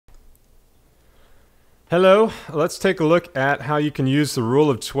Hello, let's take a look at how you can use the rule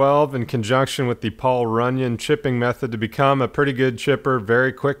of 12 in conjunction with the Paul Runyan chipping method to become a pretty good chipper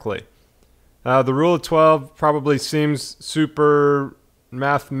very quickly. The rule of 12 probably seems super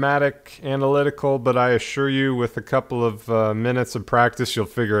mathematic, analytical, but I assure you with a couple of minutes of practice you'll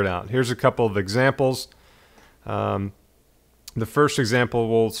figure it out. Here's a couple of examples. The first example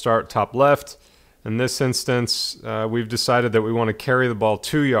will start top left. In this instance, we've decided that we want to carry the ball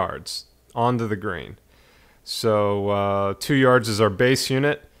 2 yards onto the green. So 2 yards is our base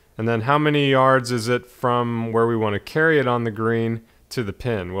unit, and then how many yards is it from where we want to carry it on the green to the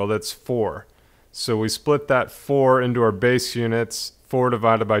pin? Well, that's 4. So we split that 4 into our base units. 4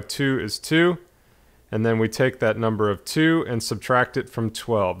 divided by 2 is 2, and then we take that number of 2 and subtract it from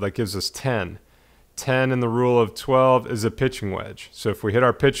 12. That gives us 10. 10 in the rule of 12 is a pitching wedge. So if we hit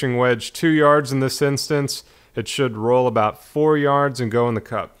our pitching wedge 2 yards in this instance, it should roll about 4 yards and go in the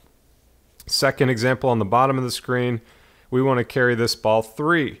cup. Second example on the bottom of the screen, we want to carry this ball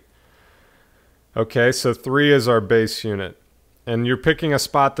 3. Okay, so 3 is our base unit. And you're picking a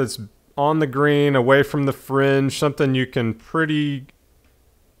spot that's on the green, away from the fringe, something you can pretty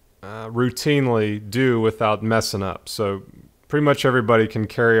routinely do without messing up. So pretty much everybody can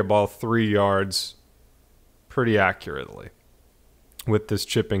carry a ball 3 yards pretty accurately with this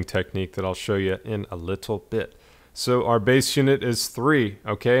chipping technique that I'll show you in a little bit. So our base unit is 3,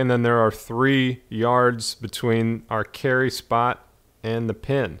 okay? And then there are 3 yards between our carry spot and the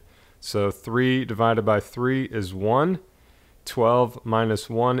pin. So 3 divided by 3 is 1. 12 minus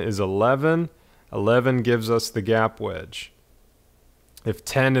 1 is 11. 11 gives us the gap wedge. If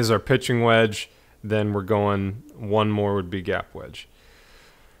 10 is our pitching wedge, then we're going 1 more would be gap wedge.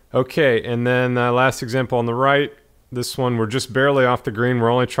 Okay, and then last example on the right. This one, we're just barely off the green. We're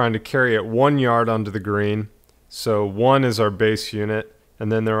only trying to carry it 1 yard onto the green. So 1 is our base unit, and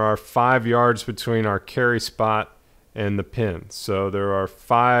then there are 5 yards between our carry spot and the pin. So there are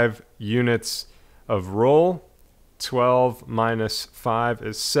 5 units of roll. 12 minus 5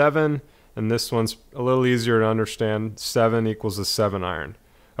 is 7, and this one's a little easier to understand. 7 equals a 7 iron.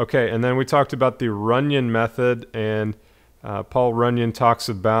 Okay, and then we talked about the Runyan method, and Paul Runyan talks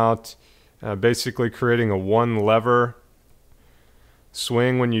about basically creating a 1 lever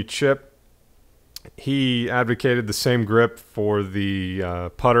swing when you chip. He advocated the same grip for the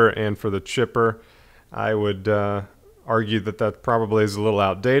putter and for the chipper. I would argue that that probably is a little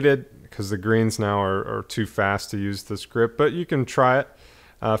outdated because the greens now are too fast to use this grip, but you can try it.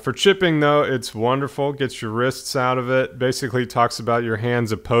 For chipping though, it's wonderful. Gets your wrists out of it. Basically talks about your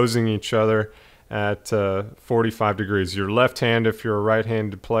hands opposing each other at 45 degrees. Your left hand, if you're a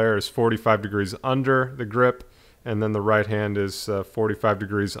right-handed player, is 45 degrees under the grip, and then the right hand is 45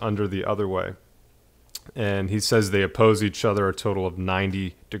 degrees under the other way. And he says they oppose each other a total of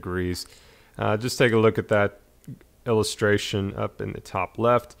 90 degrees. Just take a look at that illustration up in the top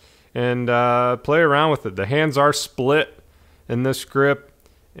left and play around with it. The hands are split in this grip,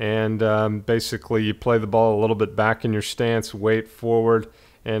 and basically you play the ball a little bit back in your stance, weight forward,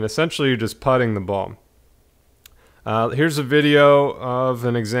 and essentially you're just putting the ball. Here's a video of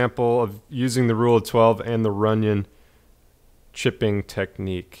an example of using the rule of 12 and the Runyan chipping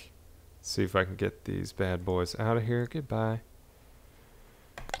technique. See if I can get these bad boys out of here. Goodbye.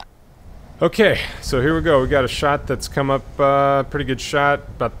 Okay, so here we go. We got a shot that's come up, pretty good shot,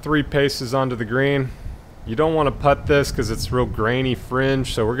 about 3 paces onto the green. You don't want to putt this because it's real grainy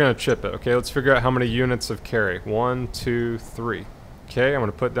fringe, so we're going to chip it. Okay, let's figure out how many units of carry. 1, 2, 3. Okay, I'm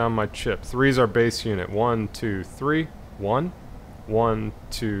going to put down my chip. 3 is our base unit. 1, 2, 3. 1. 1,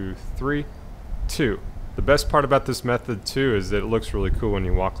 2, 3. 2. The best part about this method too is that it looks really cool when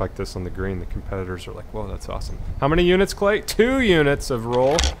you walk like this on the green. The competitors are like, whoa, that's awesome. How many units, Clay? 2 units of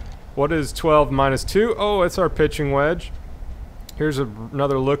roll. What is 12 minus 2? Oh, it's our pitching wedge. Here's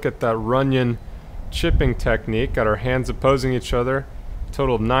another look at that Runyan chipping technique. Got our hands opposing each other,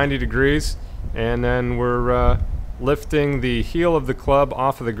 total of 90 degrees. And then we're lifting the heel of the club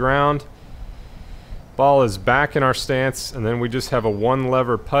off of the ground. Ball is back in our stance, and then we just have a 1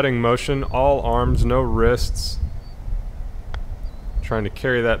 lever putting motion, all arms, no wrists. Trying to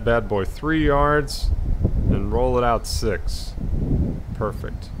carry that bad boy 3 yards and roll it out 6.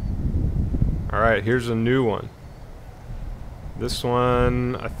 Perfect. Alright, here's a new one. This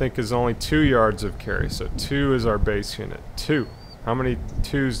one I think is only 2 yards of carry, so 2 is our base unit. 2. How many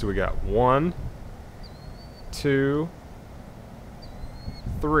 2s do we got? 1, 2,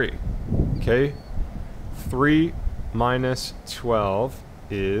 3. Okay. 3 minus 12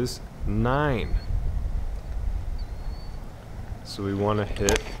 is 9. So we want to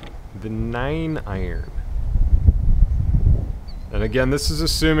hit the 9 iron. And And again, this is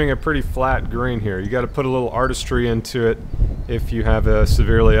assuming a pretty flat green here. You got to put a little artistry into it if you have a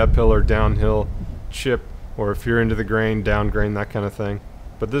severely uphill or downhill chip, or if you're into the grain, down grain, that kind of thing.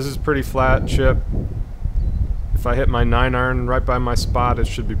 But this is pretty flat chip. If I hit my 9-iron right by my spot, it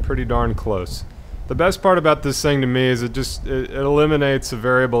should be pretty darn close. The best part about this thing to me is it eliminates a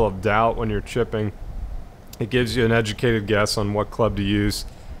variable of doubt when you're chipping. It gives you an educated guess on what club to use,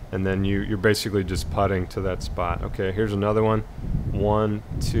 and then you're basically just putting to that spot. Okay, here's another one. 1,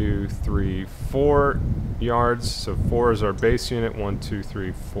 2, 3, 4 yards. So 4 is our base unit. 1, 2,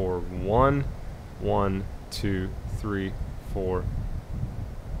 3, 4, 1. 1, 2, 3, 4.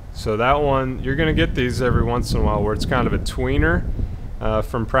 So that one, you're going to get these every once in a while where it's kind of a tweener.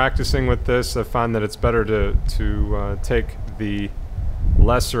 From practicing with this, I find that it's better to take the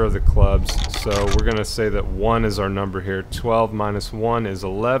lesser of the clubs. So we're going to say that 1 is our number here. 12 minus 1 is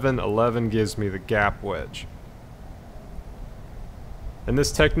 11. 11 gives me the gap wedge. And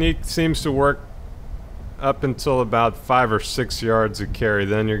this technique seems to work up until about 5 or 6 yards of carry.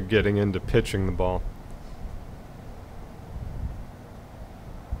 Then you're getting into pitching the ball.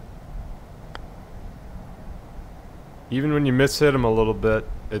 Even when you mishit him a little bit,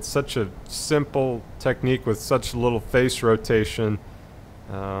 it's such a simple technique with such little face rotation.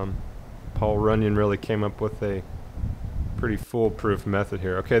 Paul Runyan really came up with a pretty foolproof method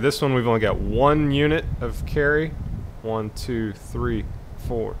here. Okay, this one we've only got 1 unit of carry. 1, 2, 3,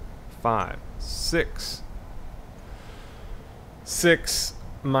 4, 5, 6. 6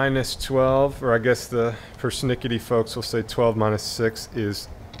 minus 12, or I guess the persnickety folks will say 12 minus 6 is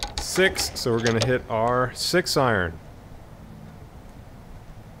 6. So we're going to hit our 6-iron.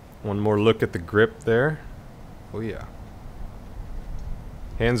 One more look at the grip there. Oh yeah.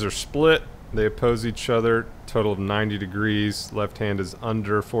 Hands are split. They oppose each other. Total of 90 degrees. Left hand is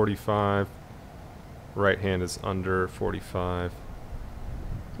under 45. Right hand is under 45.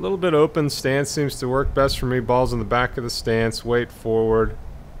 A little bit open stance seems to work best for me. Ball's in the back of the stance. Weight forward.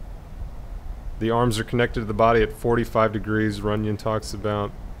 The arms are connected to the body at 45 degrees. Runyan talks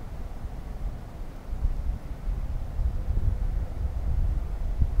about.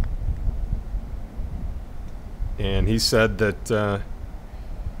 And he said that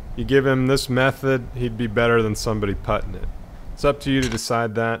you give him this method, he'd be better than somebody putting it. It's up to you to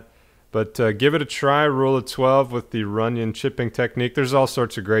decide that. But give it a try, rule of 12 with the Runyan chipping technique. There's all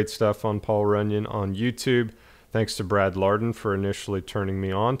sorts of great stuff on Paul Runyan on YouTube. Thanks to Brad Lardon for initially turning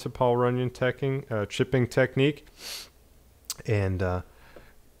me on to Paul Runyan chipping technique. And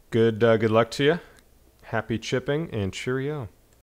good luck to you. Happy chipping and cheerio.